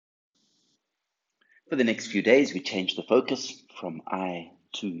For the next few days, we change the focus from I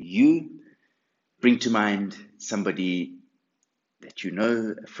to you. Bring to mind somebody that you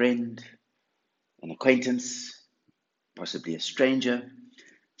know, a friend, an acquaintance, possibly a stranger,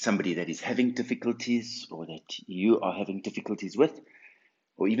 somebody that is having difficulties or that you are having difficulties with,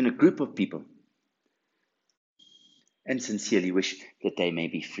 or even a group of people, and sincerely wish that they may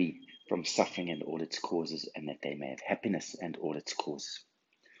be free from suffering and all its causes, and that they may have happiness and all its causes.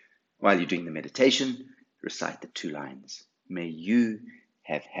 While you're doing the meditation, recite the 2 lines. May you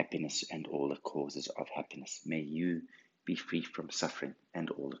have happiness and all the causes of happiness. May you be free from suffering and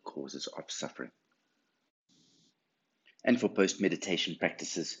all the causes of suffering. And for post-meditation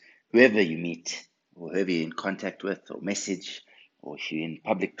practices, whoever you meet, or whoever you're in contact with, or message, or if you're in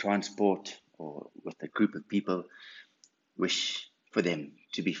public transport, or with a group of people, wish for them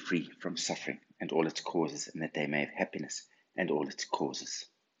to be free from suffering and all its causes, and that they may have happiness and all its causes.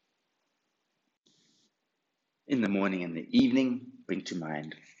 In the morning and the evening, bring to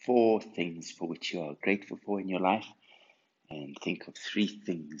mind 4 things for which you are grateful for in your life, and think of 3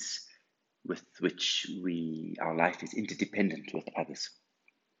 things with which our life is interdependent with others.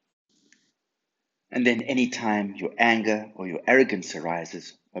 And then anytime your anger or your arrogance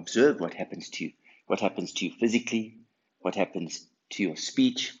arises, observe what happens to you. What happens to you physically, what happens to your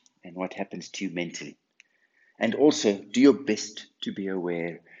speech, and what happens to you mentally. And also do your best to be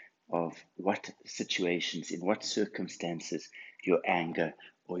aware of what situations, in what circumstances your anger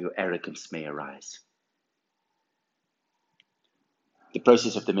or your arrogance may arise. The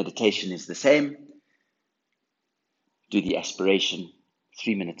process of the meditation is the same. Do the aspiration,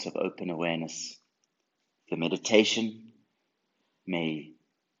 3 minutes of open awareness. The meditation, may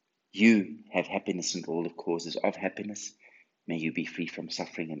you have happiness and all the causes of happiness. May you be free from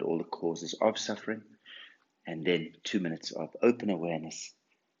suffering and all the causes of suffering. And then 2 minutes of open awareness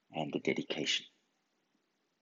and the dedication.